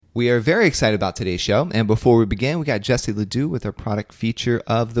We are very excited about today's show. And before we begin, we got Jessie Ledoux with our product feature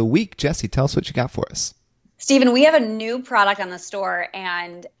of the week. Jessie, tell us what you got for us. Stephen, we have a new product on the store,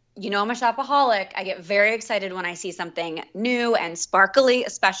 and you know I'm a shopaholic. I get very excited when I see something new and sparkly,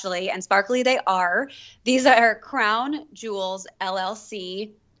 especially, and sparkly they are. These are Crown Jewels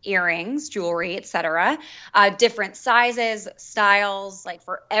LLC earrings, jewelry, etc. Different sizes, styles, like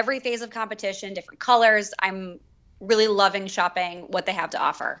for every phase of competition, different colors. I'm really loving shopping what they have to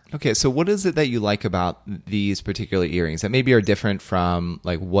offer. Okay, so what is it that you like about these particular earrings that maybe are different from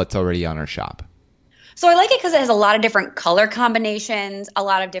like what's already on our shop? So I like it because it has a lot of different color combinations, a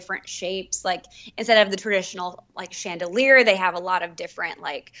lot of different shapes. Like instead of the traditional like chandelier, they have a lot of different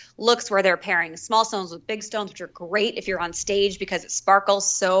like looks where they're pairing small stones with big stones, which are great if you're on stage because it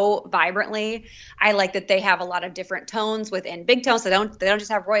sparkles so vibrantly. I like that they have a lot of different tones within big tones. They don't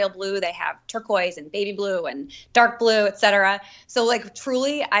just have royal blue, they have turquoise and baby blue and dark blue, etc. So like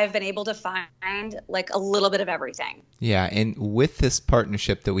truly I've been able to find like a little bit of everything. Yeah, and with this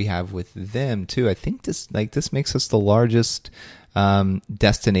partnership that we have with them too, I think this makes us the largest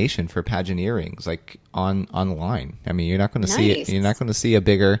destination for pageant earrings, like online. I mean, you're not going to see it. You're not going to see a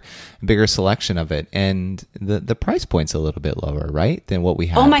bigger selection of it, and the price point's a little bit lower, right, than what we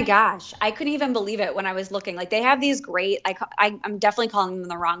have. Oh my gosh, I couldn't even believe it when I was looking. Like they have these great. I'm definitely calling them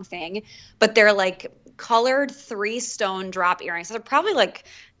the wrong thing, but they're like colored 3-stone drop earrings. So they're probably like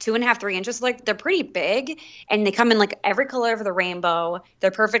 2.5, 3 inches. Like they're pretty big, and they come in like every color of the rainbow.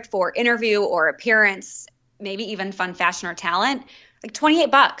 They're perfect for interview or appearance, maybe even fun fashion or talent. Like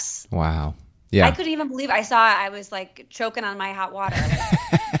 $28. Wow. Yeah. I couldn't even believe I was like choking on my hot water,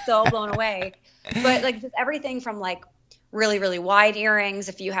 like, so blown away. But like just everything from like really, really wide earrings.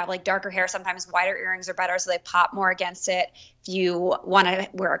 If you have like darker hair, sometimes wider earrings are better, so they pop more against it. If you want to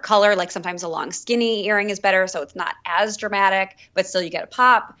wear a color, like sometimes a long skinny earring is better, so it's not as dramatic, but still you get a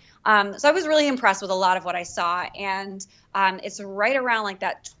pop. So I was really impressed with a lot of what I saw, and it's right around like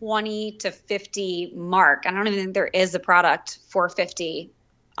that 20 to 50 mark. I don't even think there is a product for 50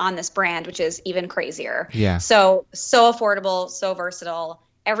 on this brand, which is even crazier. Yeah. So affordable, so versatile.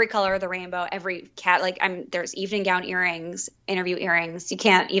 Every color of the rainbow, every cat, there's evening gown earrings, interview earrings. You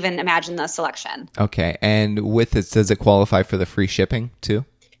can't even imagine the selection. Okay. And with this, does it qualify for the free shipping too?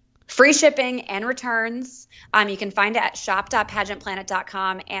 Free shipping and returns. You can find it at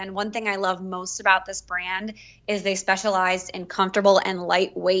shop.pageantplanet.com. And one thing I love most about this brand is they specialize in comfortable and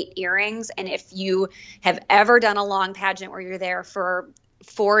lightweight earrings. And if you have ever done a long pageant where you're there for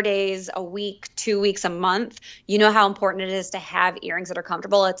 4 days a week, 2 weeks a month, you know how important it is to have earrings that are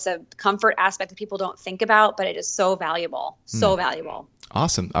comfortable. It's a comfort aspect that people don't think about, but it is so valuable. So valuable.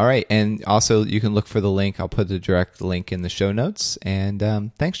 Awesome. All right. And also you can look for the link. I'll put the direct link in the show notes. And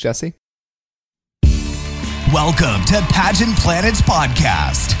thanks, Jessie. Welcome to Pageant Planet's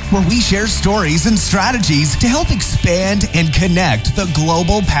podcast, where we share stories and strategies to help expand and connect the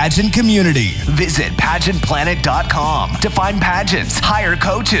global pageant community. Visit pageantplanet.com to find pageants, hire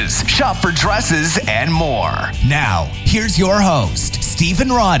coaches, shop for dresses, and more. Now, here's your host, Stephen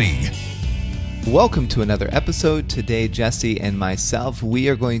Roddy. Welcome to another episode. Today, Jessie and myself, we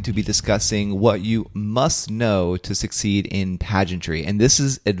are going to be discussing what you must know to succeed in pageantry. And this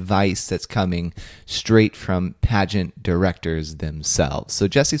is advice that's coming straight from pageant directors themselves. So,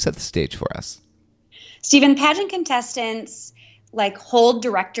 Jessie, set the stage for us. Stephen, pageant contestants hold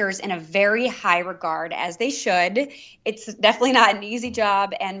directors in a very high regard, as they should. It's definitely not an easy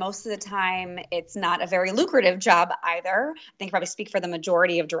job, and most of the time it's not a very lucrative job either. I think I probably speak for the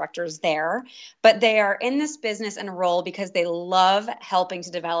majority of directors there, but they are in this business and role because they love helping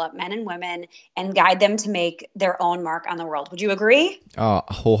to develop men and women and guide them to make their own mark on the world. Would you agree?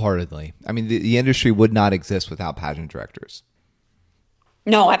 Wholeheartedly. I mean, the industry would not exist without pageant directors.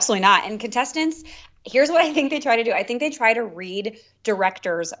 No, absolutely not. And contestants, here's what I think they try to do. I think they try to read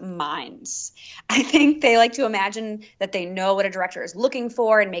directors' minds. I think they like to imagine that they know what a director is looking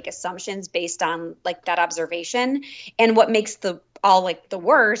for and make assumptions based on that observation. And what makes the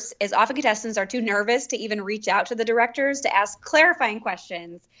worst is often contestants are too nervous to even reach out to the directors to ask clarifying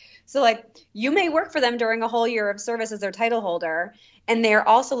questions. So you may work for them during a whole year of service as their title holder, and they're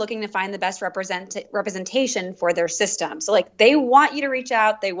also looking to find the best representation for their system. So they want you to reach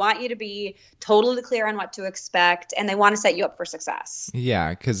out, they want you to be totally clear on what to expect, and they want to set you up for success. Yeah,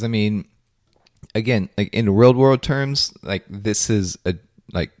 because I mean, again, in real world terms, this is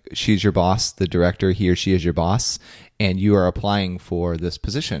she's your boss, the director, he or she is your boss, and you are applying for this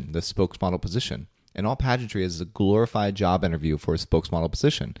position, the spokesmodel position. And all pageantry is a glorified job interview for a spokesmodel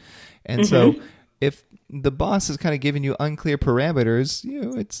position. And so if the boss is kind of giving you unclear parameters,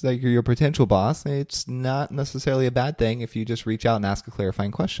 it's like you're your potential boss. It's not necessarily a bad thing if you just reach out and ask a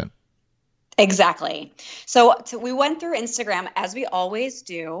clarifying question. Exactly. So we went through Instagram as we always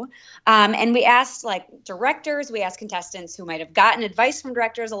do. And we asked directors, we asked contestants who might have gotten advice from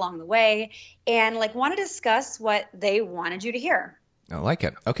directors along the way and want to discuss what they wanted you to hear. I like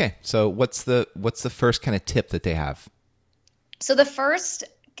it. Okay. So what's the first kind of tip that they have? So the first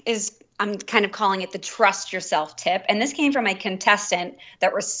is, I'm kind of calling it the trust yourself tip. And this came from a contestant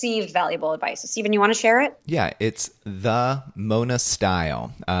that received valuable advice. So Stephen, you want to share it? Yeah, it's the Mona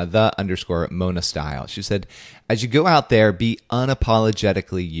Style, _Mona Style. She said, as you go out there, be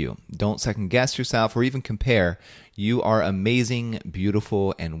unapologetically you. Don't second guess yourself or even compare. You are amazing,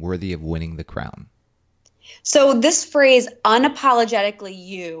 beautiful, and worthy of winning the crown. So this phrase, unapologetically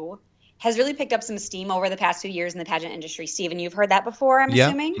you, has really picked up some steam over the past few years in the pageant industry. Stephen, you've heard that before, I'm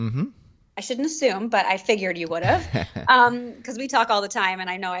assuming? Mm-hmm. I shouldn't assume, but I figured you would have, because we talk all the time, and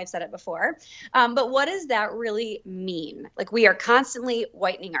I know I've said it before. But what does that really mean? We are constantly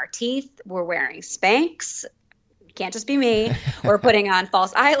whitening our teeth. We're wearing Spanx. Can't just be me. We're putting on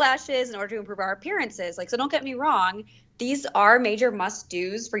false eyelashes in order to improve our appearances. So don't get me wrong. These are major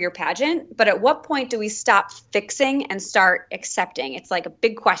must-dos for your pageant, but at what point do we stop fixing and start accepting? It's a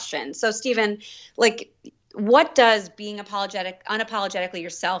big question. So, Stephen, what does being unapologetically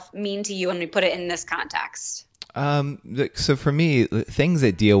yourself mean to you when we put it in this context? So for me, things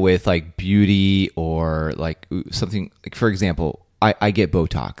that deal with beauty or something, for example, I get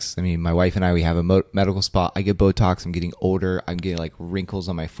Botox. I mean, my wife and I, we have a medical spa. I get Botox. I'm getting older. I'm getting wrinkles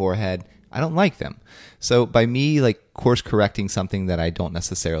on my forehead. I don't like them. So by me course correcting something that I don't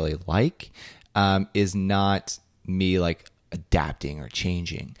necessarily like is not me adapting or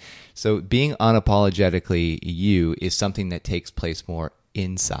changing. So being unapologetically you is something that takes place more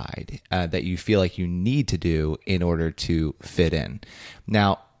inside, that you feel like you need to do in order to fit in.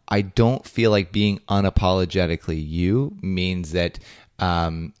 Now, I don't feel like being unapologetically you means that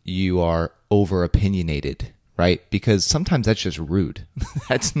you are over opinionated, right? Because sometimes that's just rude.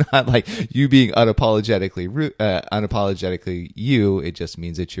 That's not you being unapologetically you. It just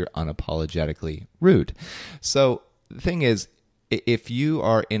means that you're unapologetically rude. So the thing is, if you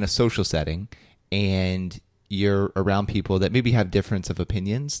are in a social setting and you're around people that maybe have difference of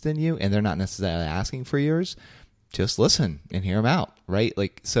opinions than you, and they're not necessarily asking for yours, just listen and hear them out, right?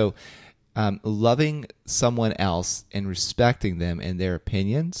 Loving someone else and respecting them and their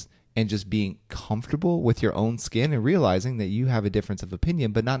opinions, and just being comfortable with your own skin and realizing that you have a difference of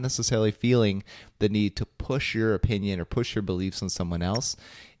opinion, but not necessarily feeling the need to push your opinion or push your beliefs on someone else,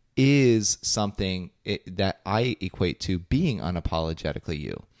 is something that I equate to being unapologetically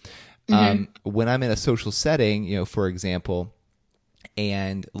you. Mm-hmm. When I'm in a social setting, for example,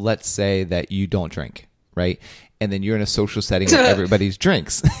 and let's say that you don't drink, right? And then you're in a social setting where everybody's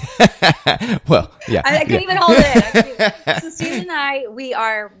drinks. Well, yeah. I couldn't even hold it. So Stephen and I,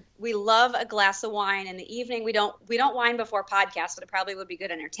 we love a glass of wine in the evening. We don't wine before podcasts, but it probably would be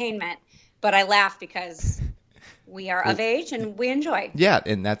good entertainment. But I laugh because we are of age and we enjoy. Yeah,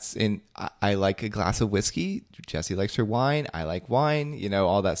 and I like a glass of whiskey. Jessie likes her wine. I like wine.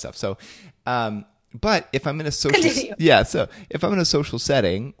 All that stuff. So, but if I'm in a social, so if I'm in a social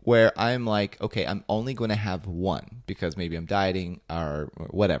setting where I'm okay, I'm only going to have one because maybe I'm dieting or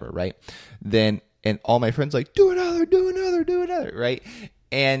whatever, right? Then, and all my friends do another, right?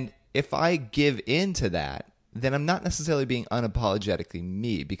 And if I give in to that, then I'm not necessarily being unapologetically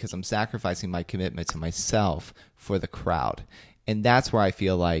me, because I'm sacrificing my commitment to myself for the crowd. And that's where I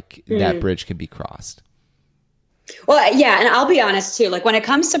feel like that bridge can be crossed. Well, yeah. And I'll be honest too, when it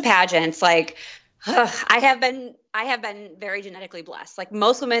comes to pageants, I have been very genetically blessed.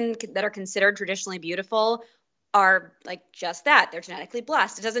 Most women that are considered traditionally beautiful are just that. They're genetically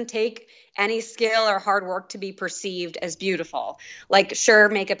blessed. It doesn't take any skill or hard work to be perceived as beautiful. Sure,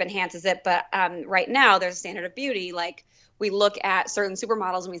 makeup enhances it, but right now there's a standard of beauty. We look at certain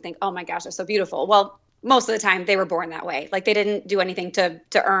supermodels and we think, oh my gosh, they're so beautiful. Well, most of the time they were born that way. They didn't do anything to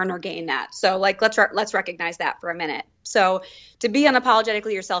earn or gain that. So let's recognize that for a minute. So to be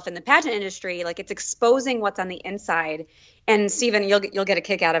unapologetically yourself in the pageant industry, it's exposing what's on the inside. And Stephen, you'll get a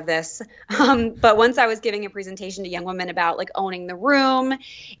kick out of this. But once I was giving a presentation to young women about owning the room,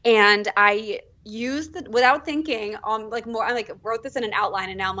 and I used it without thinking more. I wrote this in an outline,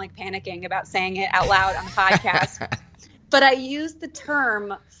 and now I'm panicking about saying it out loud on the podcast. But I used the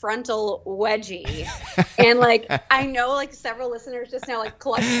term frontal wedgie. And I know several listeners just now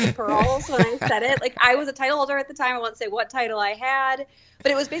clutched the pearls when I said it. I was a title holder at the time. I won't say what title I had,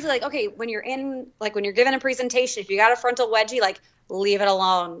 But it was basically like, okay, when you're given a presentation, if you got a frontal wedgie, like leave it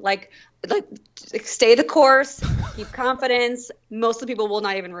alone. Like stay the course, keep confidence. Most of the people will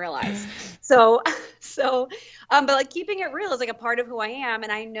not even realize. But like keeping it real is like a part of who I am.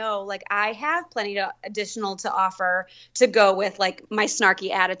 And I know like I have plenty additional to offer to go with like my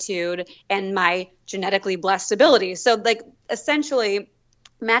snarky attitude and my genetically blessed abilities. So like essentially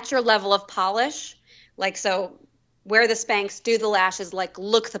match your level of polish. Like, so wear the Spanx, do the lashes, like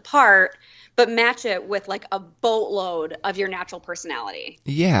look the part, but match it with like a boatload of your natural personality.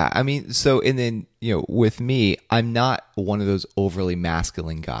 Yeah. I mean, and then, with me, I'm not one of those overly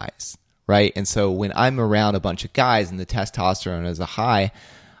masculine guys, right? And so when I'm around a bunch of guys and the testosterone is a high,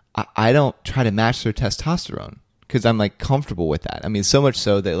 I don't try to match their testosterone because I'm like comfortable with that. I mean, so much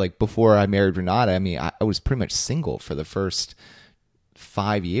so that like before I married Renata, I mean, I was pretty much single for the first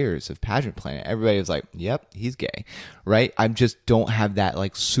 5 years of Pageant Planet. Everybody was like, yep, he's gay, right? I just don't have that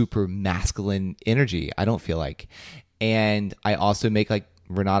like super masculine energy, I don't feel like. And I also make like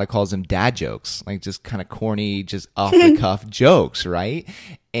Renata calls them dad jokes, like just kind of corny, just off the cuff jokes, right?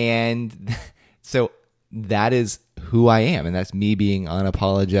 And so that is who I am. And that's me being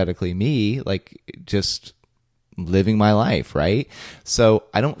unapologetically me, like just living my life, right? So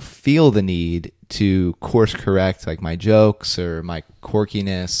I don't feel the need to course correct like my jokes or my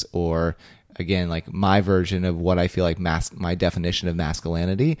quirkiness or again like my version of what I feel like my definition of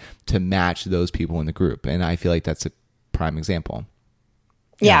masculinity to match those people in the group. And I feel like that's a prime example.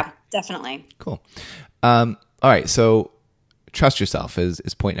 Yeah, definitely. Cool. All right, so trust yourself is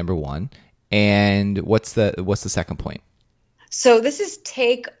point number 1. And what's the second point? So this is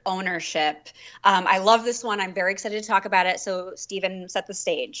take ownership. I love this one. I'm very excited to talk about it. So Stephen, set the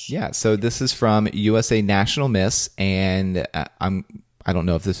stage. Yeah. So this is from USA National Miss, and I don't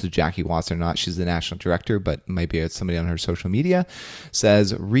know if this is Jackie Watts or not. She's the national director, but maybe it's somebody on her social media.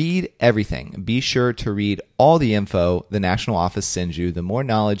 Says, read everything. Be sure to read all the info the national office sends you. The more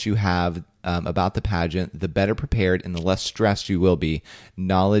knowledge you have about the pageant, the better prepared and the less stressed you will be.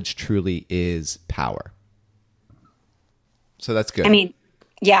 Knowledge truly is power. So that's good. I mean,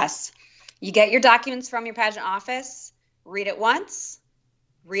 yes. You get your documents from your pageant office, read it once,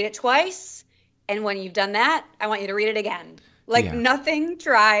 read it twice, and when you've done that, I want you to read it again. Like nothing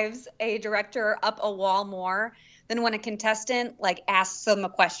drives a director up a wall more than when a contestant like asks them a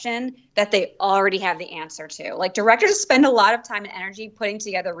question that they already have the answer to. Like directors spend a lot of time and energy putting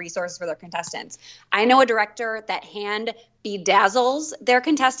together resources for their contestants. I know a director that hand bedazzles their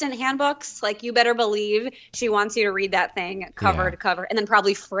contestant handbooks. Like you better believe she wants you to read that thing cover to cover and then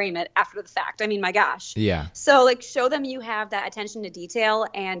probably frame it after the fact. I mean, my gosh. Yeah. So like show them you have that attention to detail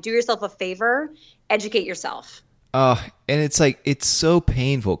and do yourself a favor, educate yourself. And it's like, it's so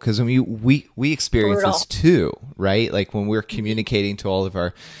painful because I mean, we experience this too, right? Like when we're communicating to all of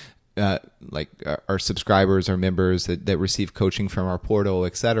our, our subscribers, our members that receive coaching from our portal,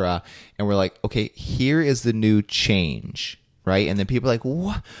 et cetera. And we're like, okay, here is the new change, right? And then people are like,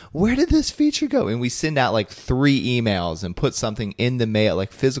 what? Where did this feature go? And we send out like 3 emails and put something in the mail,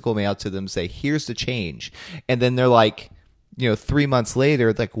 like physical mail to them, say, here's the change. And then they're like, 3 months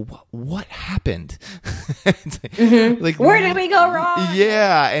later, like, what happened? Like, where did we go wrong?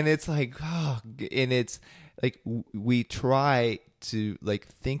 Yeah. And it's like, and it's like, we try to like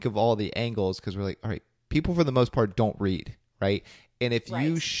think of all the angles because we're like, all right, people for the most part don't read, right? And if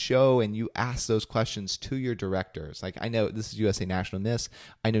you show and you ask those questions to your directors, like I know this is USA National Miss,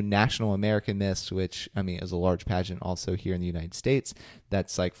 I know National American Miss, which I mean is a large pageant also here in the United States.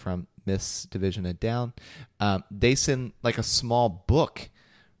 That's like from Miss Division and down. They send like a small book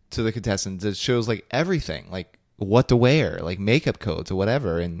to the contestants that shows like everything, like what to wear, like makeup codes or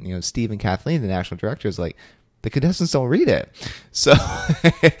whatever. And Steve and Kathleen, the national directors, like the contestants don't read it. So,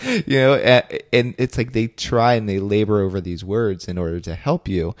 and it's like they try and they labor over these words in order to help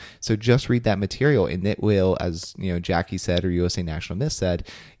you. So just read that material and it will, as Jackie said, or USA National Miss said,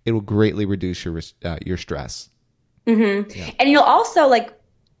 it will greatly reduce your stress. Mm-hmm. Yeah. And you'll also like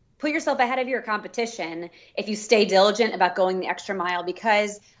put yourself ahead of your competition if you stay diligent about going the extra mile,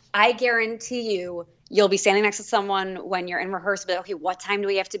 because I guarantee you'll be standing next to someone when you're in rehearsal, like, okay, what time do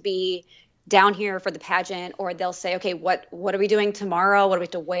we have to be down here for the pageant? Or they'll say, okay, what are we doing tomorrow? What do we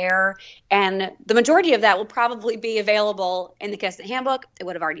have to wear? And the majority of that will probably be available in the contestant handbook. It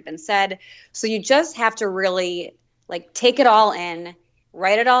would have already been said. So you just have to really like take it all in,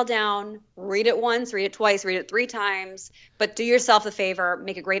 write it all down, read it once, read it twice, read it 3 times, but do yourself a favor,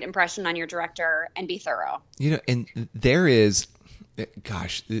 make a great impression on your director and be thorough. And there is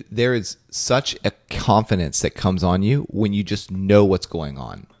such a confidence that comes on you when you just know what's going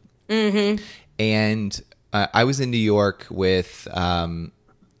on. Mm-hmm. And I was in New York with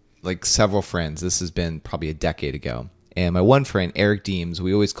like several friends. This has been probably a decade ago. And my one friend, Eric Deems,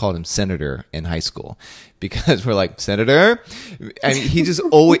 we always called him Senator in high school because we're like, Senator? I mean, he just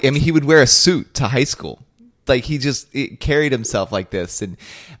always, I mean, he would wear a suit to high school. Like he just carried himself like this. And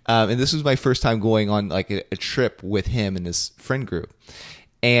this was my first time going on like a trip with him and his friend group.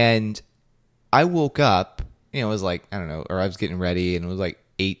 And I woke up, it was like, I don't know, or I was getting ready and it was like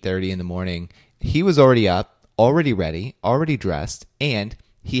 8:30 in the morning. He was already up, already ready, already dressed. And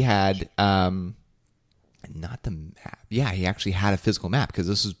he had, not the map. Yeah, he actually had a physical map because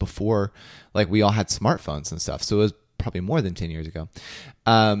this was before like we all had smartphones and stuff. So it was probably more than 10 years ago.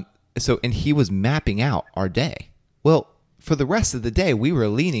 And he was mapping out our day. Well, for the rest of the day, we were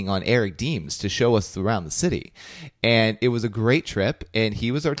leaning on Eric Deems to show us around the city. And it was a great trip. And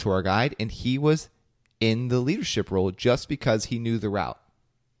he was our tour guide and he was in the leadership role just because he knew the route.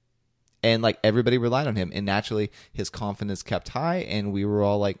 And like everybody relied on him, and naturally his confidence kept high, and we were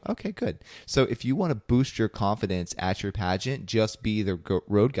all like, okay, good. So if you want to boost your confidence at your pageant, just be the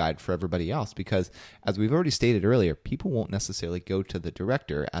road guide for everybody else, because as we've already stated earlier, people won't necessarily go to the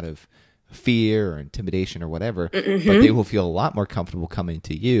director out of fear or intimidation or whatever, but they will feel a lot more comfortable coming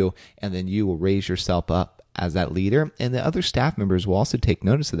to you, and then you will raise yourself up as that leader, and the other staff members will also take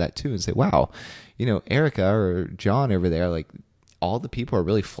notice of that too and say, wow, Erica or John over there, like, all the people are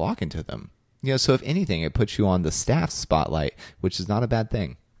really flocking to them. So if anything, it puts you on the staff spotlight, which is not a bad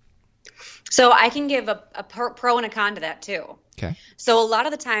thing. So I can give a pro and a con to that too. Okay. So a lot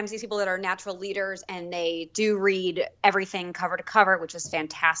of the times these people that are natural leaders and they do read everything cover to cover, which is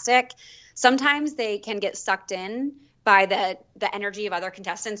fantastic. Sometimes they can get sucked in by the energy of other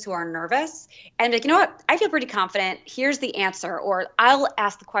contestants who are nervous and like, you know what, I feel pretty confident. Here's the answer, or I'll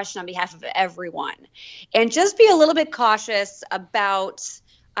ask the question on behalf of everyone. And just be a little bit cautious about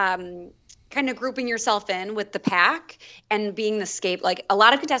kind of grouping yourself in with the pack and being the scapegoat. Like a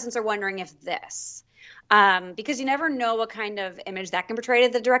lot of contestants are wondering if this, because you never know what kind of image that can portray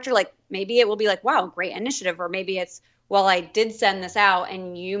to the director. Like maybe it will be like, wow, great initiative. Or maybe it's, well, I did send this out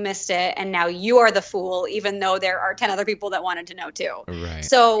and you missed it and now you are the fool, even though there are 10 other people that wanted to know too. Right.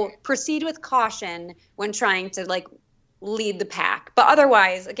 So proceed with caution when trying to like lead the pack. But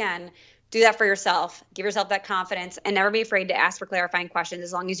otherwise, again, do that for yourself. Give yourself that confidence and never be afraid to ask for clarifying questions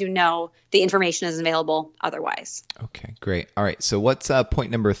as long as you know the information is available otherwise. Okay, great. All right. So what's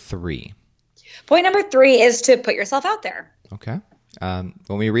point number 3? Point number 3 is to put yourself out there. Okay. Want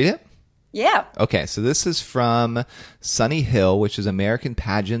me to read it? Yeah. Okay, so this is from Sunny Hill, which is American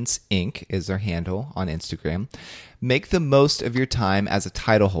Pageants Inc. is their handle on Instagram. Make the most of your time as a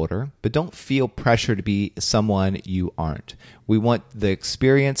title holder, but don't feel pressure to be someone you aren't. We want the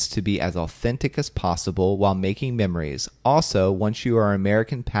experience to be as authentic as possible while making memories. Also, once you are an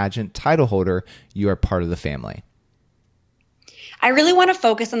American Pageant title holder, you are part of the family. I really want to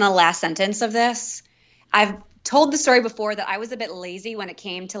focus on the last sentence of this. I've told the story before that I was a bit lazy when it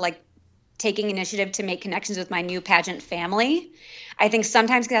came to like taking initiative to make connections with my new pageant family. I think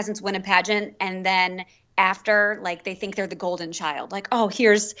sometimes contestants win a pageant and then after, like, they think they're the golden child. Like, oh,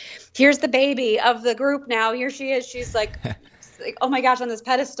 here's the baby of the group now. Here she is. She's like, oh my gosh, on this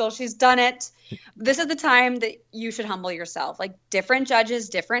pedestal. She's done it. This is the time that you should humble yourself. Like different judges,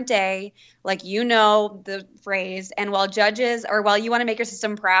 different day. Like, the phrase. And while you want to make your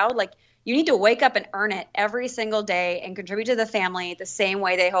system proud, like, you need to wake up and earn it every single day and contribute to the family the same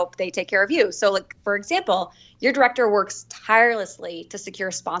way they hope they take care of you. So, like, for example, your director works tirelessly to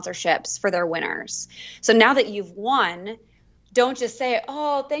secure sponsorships for their winners. So now that you've won, don't just say,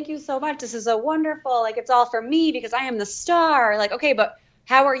 oh, thank you so much. This is so wonderful. Like, it's all for me because I am the star. Like, okay, but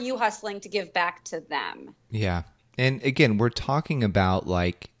how are you hustling to give back to them? Yeah. And again, we're talking about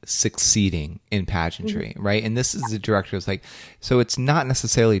like succeeding in pageantry, right? And this is the director who's like, so it's not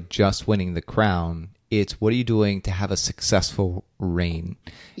necessarily just winning the crown. It's what are you doing to have a successful reign?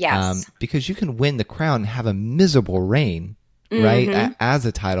 Yes. Because you can win the crown and have a miserable reign, right? As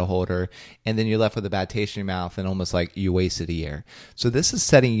a title holder. And then you're left with a bad taste in your mouth and almost like you wasted a year. So this is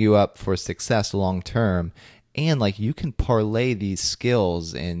setting you up for success long term. And like you can parlay these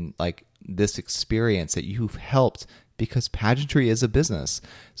skills and like this experience that you've helped, because pageantry is a business.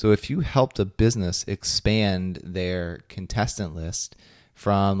 So if you helped a business expand their contestant list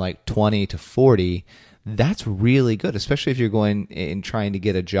from like 20 to 40, that's really good, especially if you're going and trying to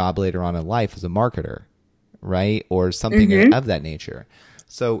get a job later on in life as a marketer, right? Or something of that nature.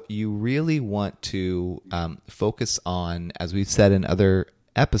 So you really want to focus on, as we've said in other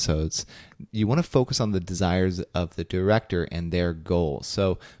episodes, you want to focus on the desires of the director and their goals.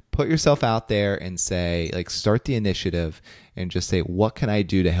 So put yourself out there and say, like, start the initiative and just say, what can I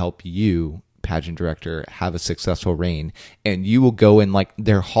do to help you, pageant director have a successful reign, and you will go in like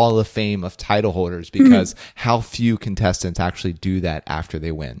their Hall of Fame of title holders because how few contestants actually do that after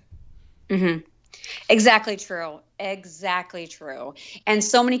they win. Exactly true. Exactly true. And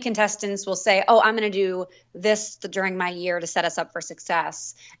so many contestants will say, oh, I'm going to do this during my year to set us up for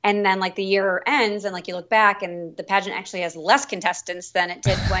success. And then like the year ends and like you look back and the pageant actually has less contestants than it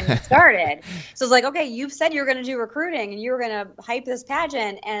did when you started. So it's like, okay, you've said you were going to do recruiting and you were going to hype this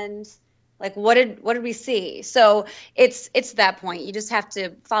pageant, and like, what did we see? So it's that point. You just have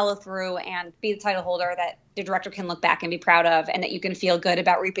to follow through and be the title holder that the director can look back and be proud of, and that you can feel good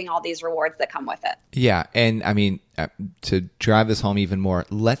about reaping all these rewards that come with it. Yeah. And I mean, to drive this home even more,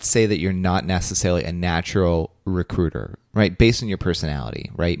 let's say that you're not necessarily a natural recruiter, right? Based on your personality,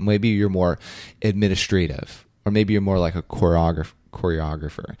 right? Maybe you're more administrative, or maybe you're more like a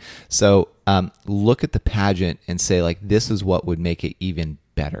choreographer. So look at the pageant and say, like, this is what would make it even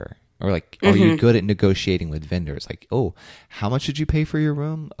better. Or like, are you good at negotiating with vendors? Like, oh, how much did you pay for your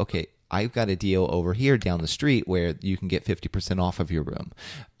room? Okay, I've got a deal over here down the street where you can get 50% off of your room.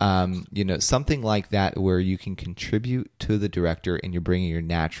 Something like that where you can contribute to the director and you're bringing your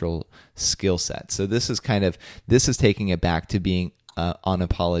natural skill set. So this is taking it back to being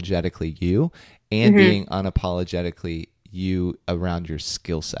unapologetically you, and being unapologetically you around your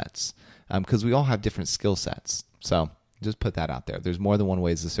skill sets. Because we all have different skill sets. So just put that out there. There's more than one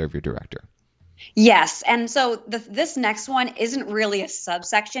ways to serve your director. Yes. And so this next one isn't really a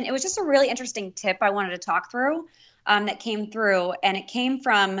subsection. It was just a really interesting tip I wanted to talk through that came through. And it came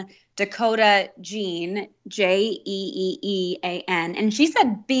from Dakota Jean, Jeeean. And she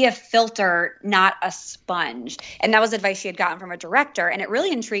said, be a filter, not a sponge. And that was advice she had gotten from a director. And it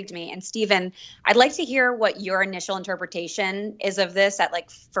really intrigued me. And Stephen, I'd like to hear what your initial interpretation is of this at like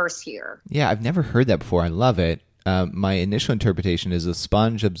first hear. Yeah, I've never heard that before. I love it. My initial interpretation is a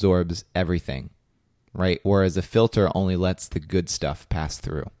sponge absorbs everything, right? Whereas a filter only lets the good stuff pass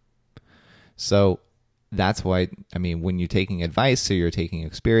through. So that's why, I mean, when you're taking advice or you're taking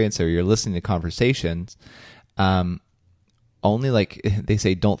experience or you're listening to conversations, only like they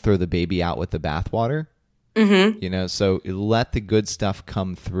say, don't throw the baby out with the bathwater. So let the good stuff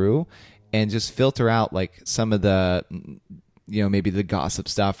come through and just filter out like some of the, maybe the gossip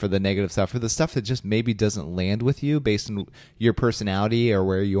stuff or the negative stuff or the stuff that just maybe doesn't land with you based on your personality or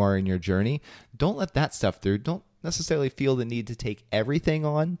where you are in your journey. Don't let that stuff through. Don't necessarily feel the need to take everything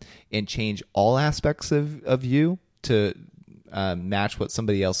on and change all aspects of you to match what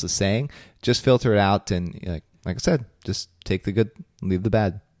somebody else is saying. Just filter it out and, like I said, just take the good, leave the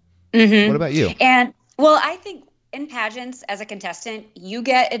bad. What about you? And well, I think in pageants as a contestant, you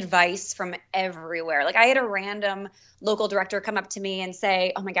get advice from everywhere. Like I had a random local director come up to me and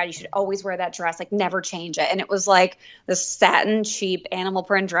say, oh my God, you should always wear that dress, like never change it. And it was like this satin, cheap animal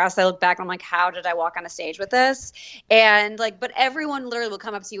print dress. I look back and I'm like, how did I walk on a stage with this? And like, but everyone literally will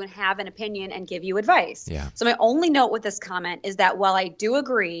come up to you and have an opinion and give you advice. Yeah. So my only note with this comment is that while I do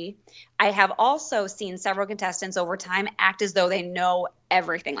agree, I have also seen several contestants over time act as though they know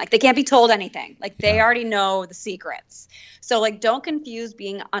everything. Like they can't be told anything. Like they already know the secrets. So like, don't confuse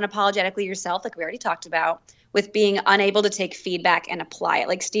being unapologetically yourself, like we already talked about, with being unable to take feedback and apply it.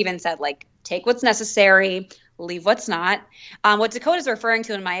 Like Steven said, like take what's necessary, leave what's not. What Dakota's referring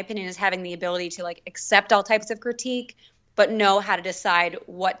to, in my opinion, is having the ability to like accept all types of critique, but know how to decide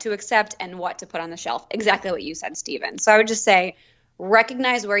what to accept and what to put on the shelf. Exactly what you said, Steven. So I would just say,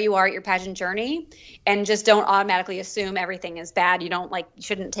 recognize where you are at your pageant journey and just don't automatically assume everything is bad. You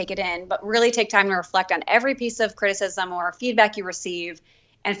shouldn't take it in, but really take time to reflect on every piece of criticism or feedback you receive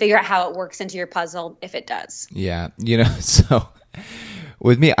and figure out how it works into your puzzle if it does. Yeah. So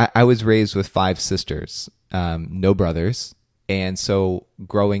with me, I was raised with 5 sisters, no brothers. And so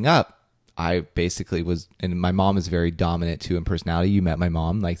growing up, I basically was, and my mom is very dominant too in personality. You met my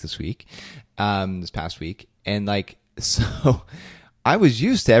mom like this past week. And like, so I was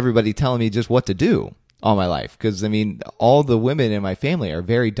used to everybody telling me just what to do all my life. Cause I mean, all the women in my family are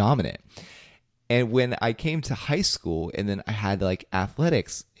very dominant. And when I came to high school and then I had like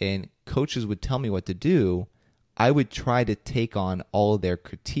athletics and coaches would tell me what to do, I would try to take on all of their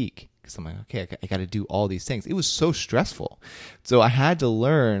critique because I'm like, okay, I got to do all these things. It was so stressful. So I had to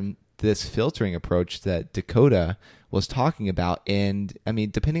learn this filtering approach that Dakota was talking about. And I mean,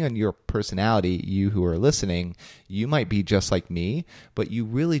 depending on your personality, you who are listening, you might be just like me, but you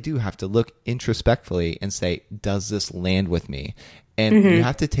really do have to look introspectively and say, does this land with me? And you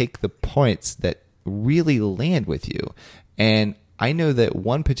have to take the points that really land with you. And I know that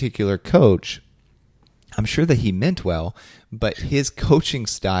one particular coach, I'm sure that he meant well, but his coaching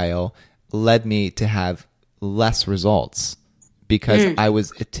style led me to have less results because I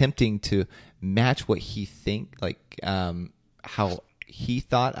was attempting to match what he how he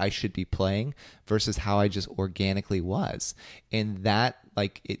thought I should be playing versus how I just organically was. And that,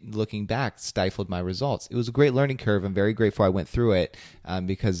 looking back, stifled my results. It was a great learning curve. I'm very grateful I went through it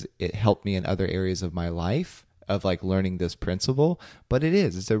because it helped me in other areas of my life of learning this principle. But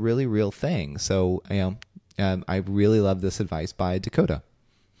it's a really real thing. So, I really love this advice by Dakota.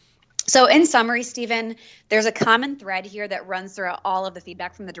 So in summary, Stephen, there's a common thread here that runs throughout all of the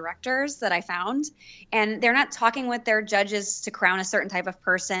feedback from the directors that I found. And they're not talking with their judges to crown a certain type of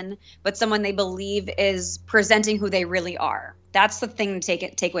person, but someone they believe is presenting who they really are. That's the thing to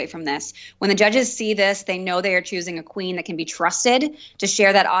take away from this. When the judges see this, they know they are choosing a queen that can be trusted to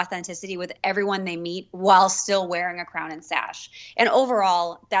share that authenticity with everyone they meet while still wearing a crown and sash. And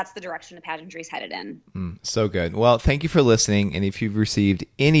overall, that's the direction the pageantry is headed in. So good. Well, thank you for listening. And if you've received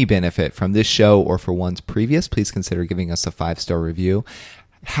any benefit from this show or for ones previous, please consider giving us a 5-star review.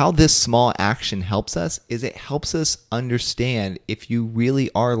 How this small action helps us is it helps us understand if you really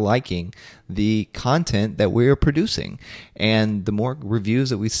are liking the content that we're producing. And the more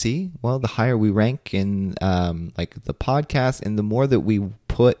reviews that we see, well, the higher we rank in the podcast, and the more that we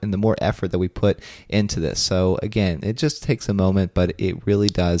put and the more effort that we put into this. So again, it just takes a moment, but it really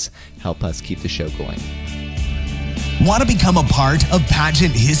does help us keep the show going. Want to become a part of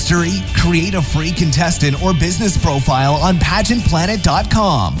pageant history? Create a free contestant or business profile on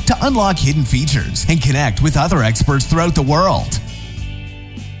PageantPlanet.com to unlock hidden features and connect with other experts throughout the world.